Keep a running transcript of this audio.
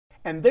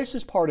And this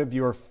is part of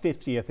your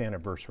 50th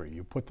anniversary.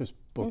 You put this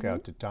book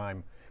out to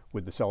time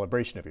with the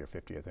celebration of your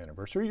 50th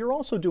anniversary. You're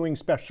also doing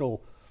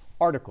special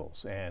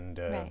articles and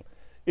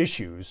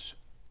issues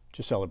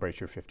to celebrate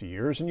your 50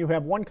 years, and you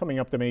have one coming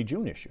up, the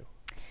May-June issue.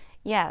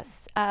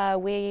 Yes,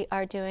 we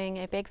are doing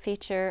a big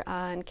feature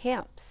on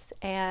camps,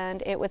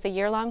 and it was a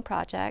year-long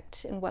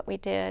project, and what we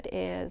did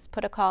is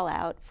put a call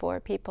out for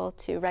people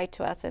to write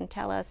to us and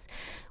tell us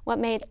what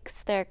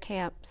makes their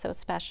camp so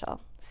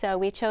special. So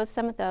we chose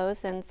some of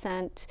those and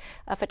sent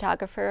a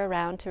photographer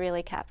around to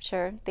really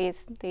capture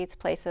these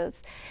places,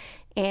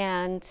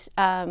 and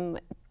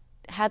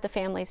had the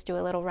families do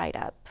a little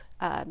write-up.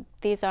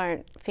 These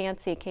aren't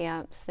fancy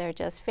camps, they're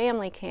just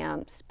family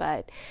camps,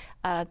 but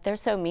they're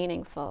so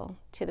meaningful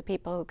to the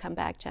people who come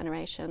back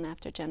generation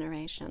after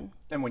generation.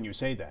 And when you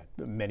say that,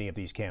 many of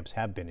these camps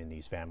have been in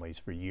these families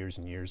for years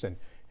and years, and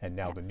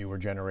now the newer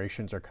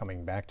generations are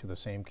coming back to the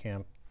same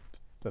camp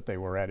that they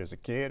were at as a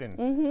kid,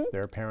 and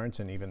their parents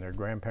and even their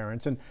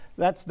grandparents, and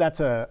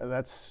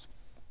that's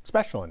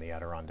special in the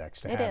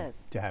Adirondacks to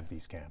have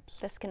these camps.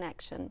 This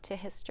connection to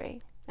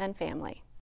history and family.